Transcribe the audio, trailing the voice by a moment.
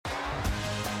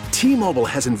T-Mobile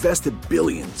has invested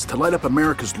billions to light up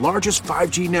America's largest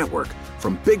 5G network,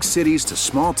 from big cities to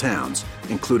small towns,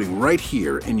 including right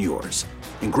here in yours.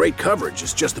 And great coverage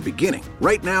is just the beginning.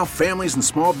 Right now, families and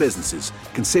small businesses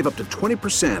can save up to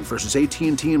 20% versus AT&T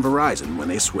and Verizon when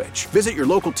they switch. Visit your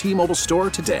local T-Mobile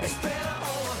store today.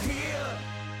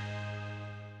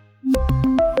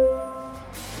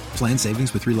 Plan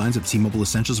savings with 3 lines of T-Mobile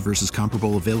Essentials versus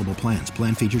comparable available plans.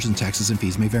 Plan features and taxes and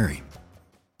fees may vary.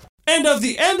 End of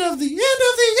the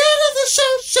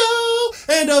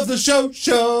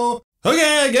show.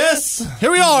 Okay, I guess.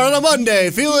 Here we are on a Monday,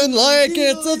 feeling like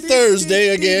it's a Thursday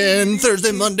again.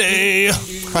 Thursday, Monday.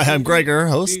 Hi, I'm Gregor,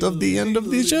 host of the End of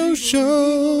the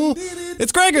Show.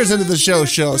 It's Gregor's End of the Show.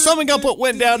 Summing up what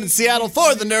went down in Seattle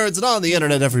for the nerds and on the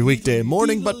internet every weekday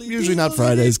morning, but usually not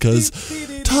Fridays, because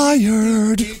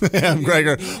tired. I'm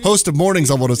Gregor, host of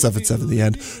Mornings on 107.7 The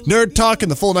End. Nerd Talk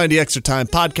and the Full 90 Extra Time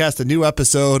podcast. A new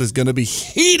episode is going to be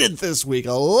heated this week.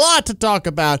 A lot to talk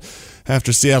about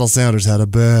after Seattle Sounders had a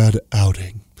bad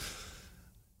outing.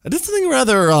 I did something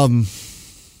rather,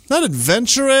 not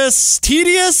adventurous,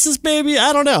 tedious is maybe,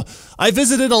 I don't know. I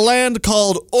visited a land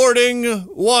called Orting,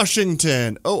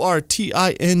 Washington.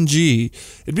 O-R-T-I-N-G.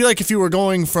 It'd be like if you were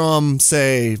going from,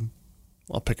 say,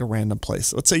 I'll pick a random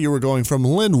place. Let's say you were going from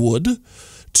Linwood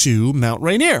to Mount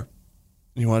Rainier.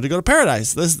 You wanted to go to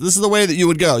Paradise. This is the way that you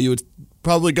would go. You would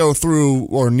probably go through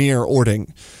or near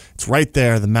Orting. It's right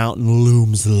there. The mountain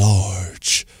looms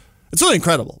large. It's really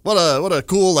incredible. What a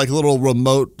cool, like, little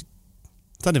remote,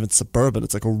 it's not even suburban,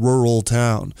 it's like a rural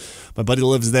town. My buddy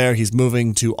lives there. He's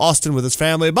moving to Austin with his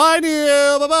family. Bye,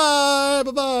 Neil. Bye-bye.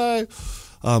 Bye-bye.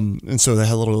 And so they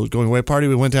had a little going away party.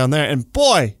 We went down there, and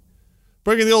boy,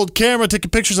 bringing the old camera,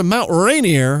 taking pictures of Mount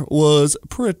Rainier was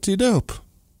pretty dope.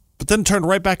 But then turned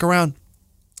right back around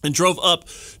and drove up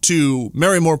to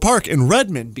Merrymore Park in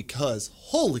Redmond because,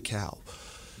 holy cow,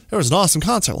 there was an awesome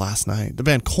concert last night. The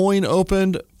band Coin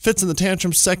opened, Fitz and the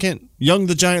Tantrums second, Young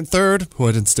the Giant third, who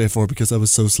I didn't stay for because I was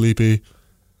so sleepy.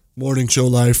 Morning show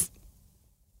life.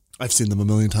 I've seen them a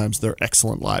million times. They're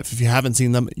excellent live. If you haven't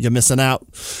seen them, you're missing out.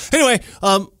 Anyway,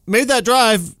 made that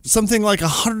drive something like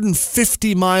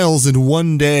 150 miles in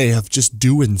one day of just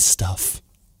doing stuff.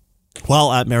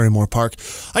 While at Merrymore Park,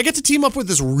 I get to team up with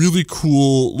this really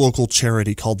cool local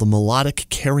charity called the Melodic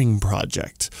Caring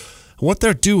Project. What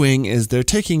they're doing is they're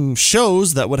taking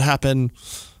shows that would happen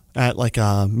at like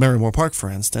Merrymore Park, for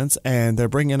instance, and they're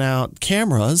bringing out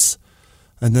cameras,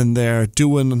 and then they're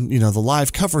doing, the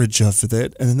live coverage of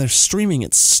it, and then they're streaming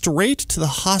it straight to the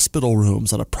hospital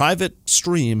rooms on a private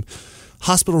stream,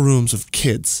 hospital rooms of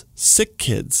kids, sick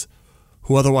kids,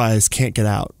 who otherwise can't get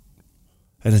out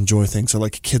and enjoy things. So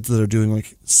like kids that are doing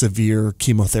like severe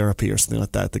chemotherapy or something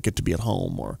like that get to be at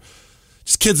home, or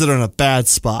just kids that are in a bad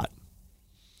spot.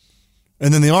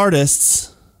 And then the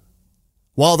artists,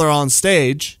 while they're on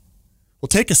stage, will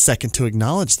take a second to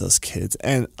acknowledge those kids.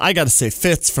 And I got to say,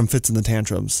 Fitz from Fitz and the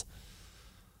Tantrums,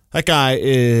 that guy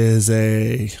he's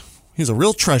a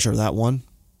real treasure, that one.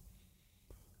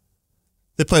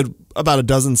 They played about a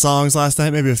dozen songs last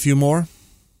night, maybe a few more.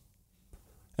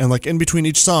 And like in between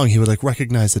each song, he would like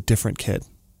recognize a different kid.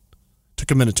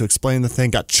 Took a minute to explain the thing,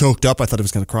 got choked up. I thought he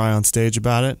was going to cry on stage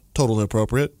about it. Totally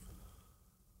appropriate.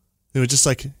 They would just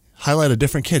like highlight a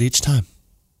different kid each time.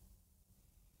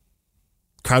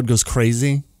 Crowd goes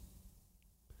crazy.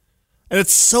 And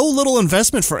it's so little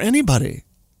investment for anybody.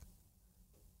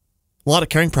 A lot of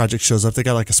caring projects shows up. They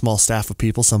got like a small staff of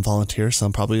people, some volunteer,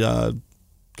 some probably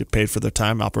get paid for their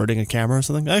time operating a camera or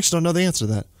something. I actually don't know the answer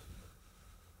to that.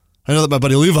 I know that my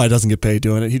buddy Levi doesn't get paid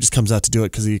doing it. He just comes out to do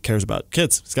it because he cares about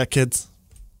kids. He's got kids.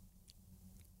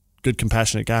 Good,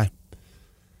 compassionate guy.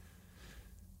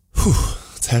 Whew,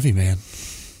 it's heavy, man.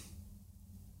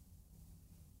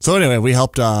 So anyway, we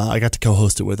helped, I got to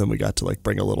co-host it with him. We got to like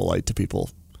bring a little light to people.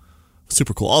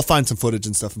 Super cool. I'll find some footage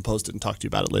and stuff and post it and talk to you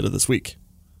about it later this week.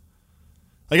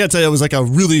 I got to tell you, it was like a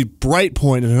really bright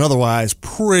point in an otherwise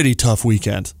pretty tough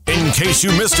weekend. In case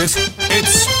you missed it,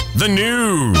 it's the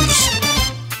news.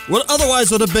 What otherwise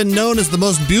would have been known as the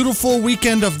most beautiful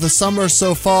weekend of the summer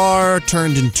so far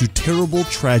turned into terrible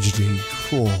tragedy.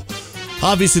 Cool.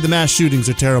 Obviously, the mass shootings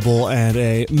are terrible and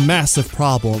a massive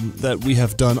problem that we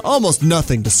have done almost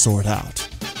nothing to sort out.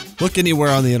 Look anywhere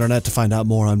on the internet to find out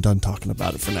more. I'm done talking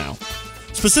about it for now.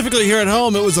 Specifically here at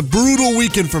home, it was a brutal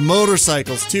weekend for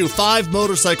motorcycles, too. 5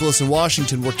 motorcyclists in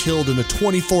Washington were killed in a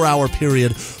 24-hour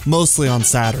period, mostly on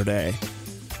Saturday.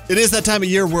 It is that time of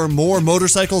year where more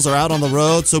motorcycles are out on the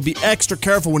road, so be extra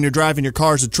careful when you're driving your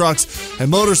cars and trucks.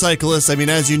 And motorcyclists, I mean,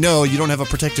 as you know, you don't have a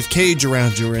protective cage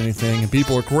around you or anything, and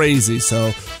people are crazy,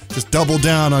 so just double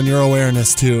down on your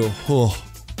awareness, too. Oh.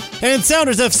 And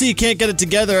Sounders FC can't get it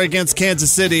together against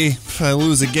Kansas City. I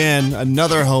lose again.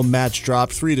 Another home match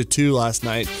dropped 3-2 last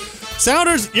night.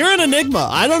 Sounders, you're an enigma.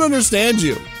 I don't understand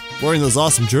you. Wearing those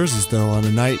awesome jerseys, though, on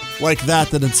a night like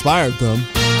that inspired them.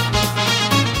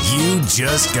 You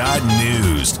just got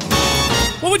news.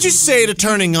 What would you say to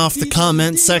turning off the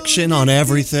comment section on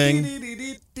everything?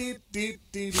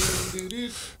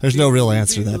 There's no real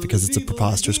answer to that because it's a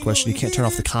preposterous question. You can't turn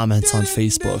off the comments on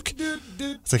Facebook.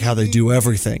 It's like how they do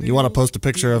everything. You want to post a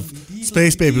picture of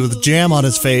Space Baby with jam on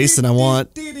his face, and I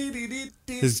want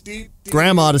his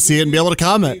grandma to see it and be able to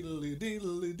comment.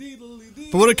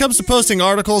 But when it comes to posting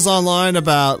articles online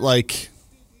about, like,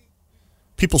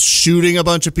 people shooting a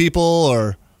bunch of people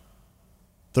or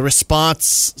the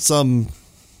response some,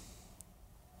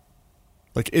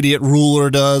 like, idiot ruler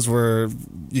does where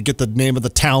you get the name of the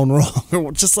town wrong,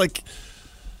 or just like,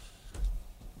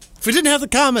 if we didn't have the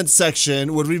comments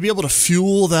section, would we be able to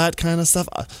fuel that kind of stuff?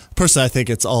 Personally, I think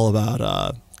it's all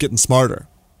about getting smarter,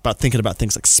 about thinking about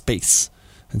things like space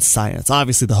and science.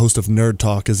 Obviously, the host of Nerd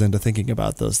Talk is into thinking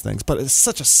about those things, but it's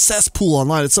such a cesspool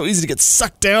online. It's so easy to get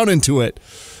sucked down into it.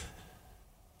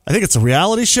 I think it's the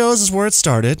reality shows is where it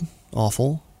started.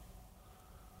 Awful.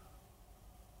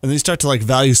 And then you start to, like,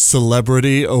 value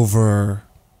celebrity over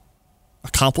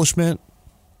accomplishment.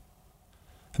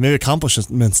 And maybe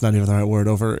accomplishment's not even the right word.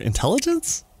 Over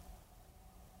intelligence?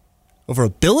 Over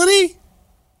ability?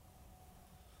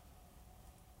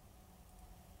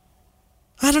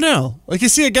 I don't know. Like, you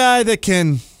see a guy that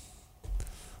can,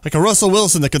 like a Russell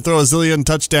Wilson that can throw a zillion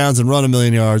touchdowns and run a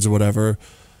million yards or whatever.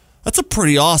 That's a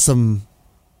pretty awesome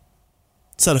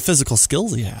set of physical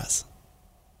skills he has.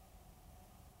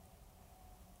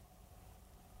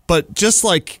 But just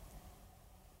like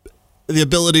the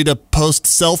ability to post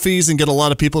selfies and get a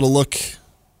lot of people to look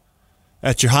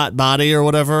at your hot body or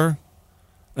whatever,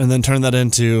 and then turn that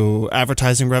into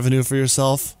advertising revenue for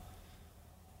yourself,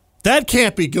 that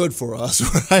can't be good for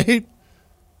us, right?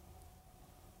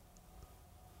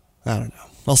 I don't know.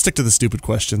 I'll stick to the stupid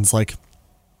questions. Like,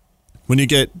 when you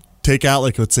get takeout,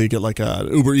 like, let's say you get like a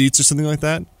Uber Eats or something like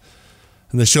that,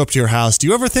 and they show up to your house, do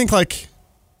you ever think, like,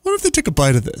 what if they took a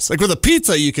bite of this? Like, with a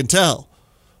pizza, you can tell.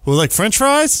 With, like, French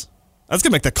fries, that's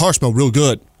going to make that car smell real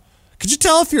good. Could you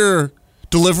tell if your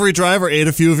delivery driver ate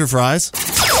a few of your fries?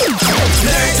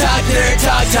 Nerd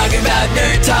Talk, talking about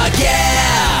Nerd Talk,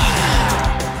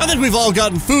 yeah! I think we've all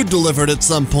gotten food delivered at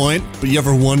some point, but you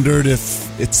ever wondered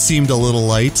if it seemed a little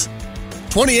light?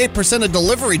 28% of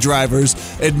delivery drivers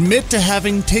admit to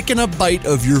having taken a bite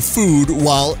of your food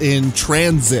while in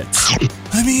transit.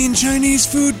 I mean, Chinese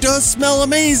food does smell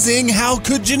amazing. How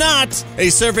could you not? A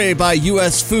survey by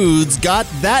U.S. Foods got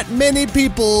that many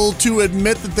people to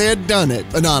admit that they had done it.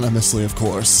 Anonymously, of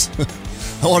course.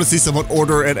 I want to see someone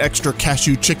order an extra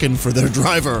cashew chicken for their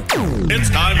driver. It's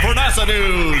time for NASA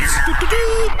News.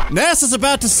 NASA's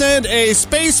about to send a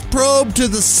space probe to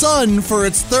the sun for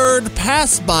its third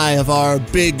pass-by of our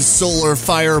big solar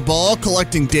fireball,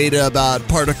 collecting data about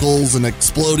particles and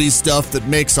explodey stuff that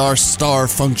makes our star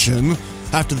function.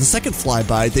 After the second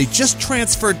flyby, they just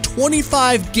transferred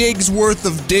 25 gigs worth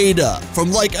of data from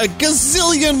like a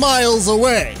gazillion miles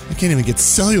away. I can't even get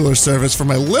cellular service for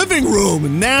my living room,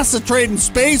 and NASA trading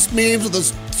space memes with a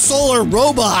solar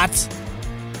robot.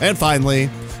 And finally,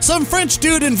 some French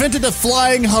dude invented a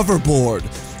flying hoverboard.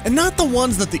 And not the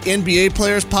ones that the NBA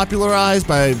players popularized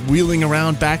by wheeling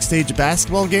around backstage at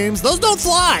basketball games. Those don't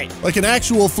fly. Like an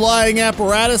actual flying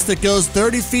apparatus that goes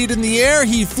 30 feet in the air,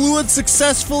 he flew it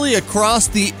successfully across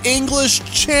the English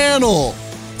Channel.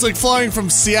 It's like flying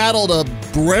from Seattle to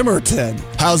Bremerton.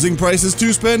 Housing prices too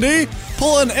spendy?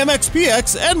 Pull an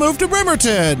MXPX and move to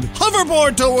Bremerton.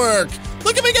 Hoverboard to work.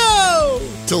 Look at me go!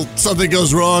 Till something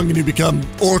goes wrong and you become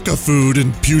orca food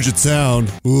in Puget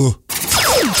Sound. Ugh.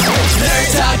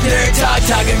 Nerd Talk,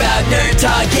 talking about Nerd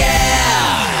Talk,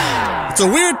 yeah! It's a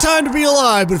weird time to be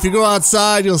alive, but if you go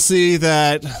outside, you'll see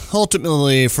that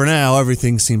ultimately, for now,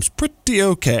 everything seems pretty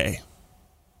okay.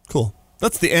 Cool.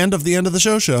 That's the end of the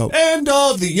show. End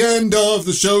of the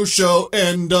show.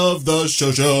 End of the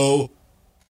show.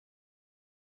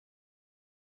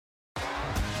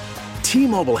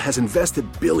 T-Mobile has invested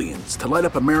billions to light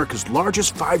up America's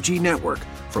largest 5G network,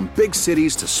 from big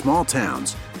cities to small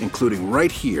towns, including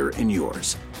right here in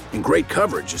yours. And great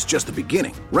coverage is just the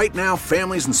beginning. Right now,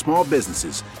 families and small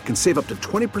businesses can save up to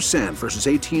 20% versus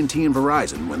AT&T and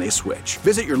Verizon when they switch.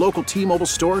 Visit your local T-Mobile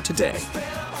store today.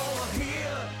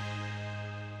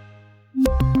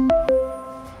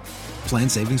 Plan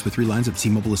savings with 3 lines of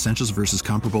T-Mobile Essentials versus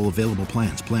comparable available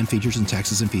plans. Plan features and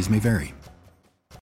taxes and fees may vary.